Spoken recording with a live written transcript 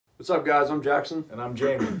What's up, guys? I'm Jackson. And I'm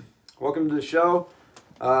Jamie. Welcome to the show.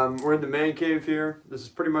 We're in the man cave here. This is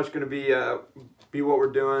pretty much going to be what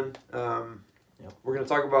we're doing. We're going to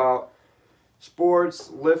talk about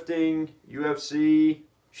sports, lifting, UFC,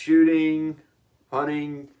 shooting,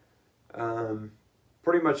 hunting,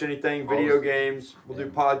 pretty much anything, video games. We'll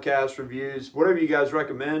do podcast reviews, whatever you guys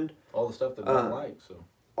recommend. All the stuff that men like. So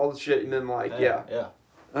all the shit you men like, yeah.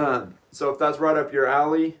 Yeah. So if that's right up your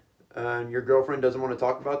alley, and your girlfriend doesn't want to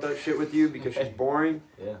talk about that shit with you because she's boring,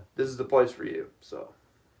 Yeah. this is the place for you. So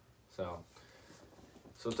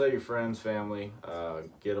tell your friends, family,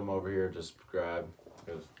 get them over here to subscribe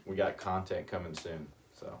because we got content coming soon.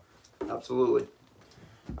 So absolutely.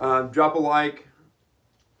 Drop a like,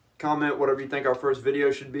 comment whatever you think our first video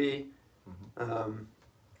should be.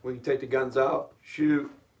 We can take the guns out, shoot.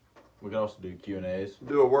 We can also do Q&As.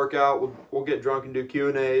 Do a workout. We'll get drunk and do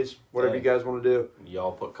Q&As, whatever you guys want to do.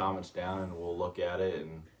 Y'all put comments down and we'll look at it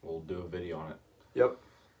and we'll do a video on it. Yep.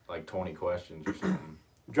 Like 20 questions or something.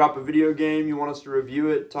 Drop a video game. You want us to review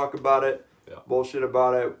it, talk about it, bullshit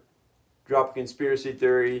about it. Drop a conspiracy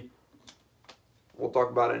theory. We'll talk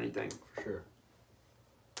about anything. For sure.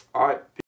 All right.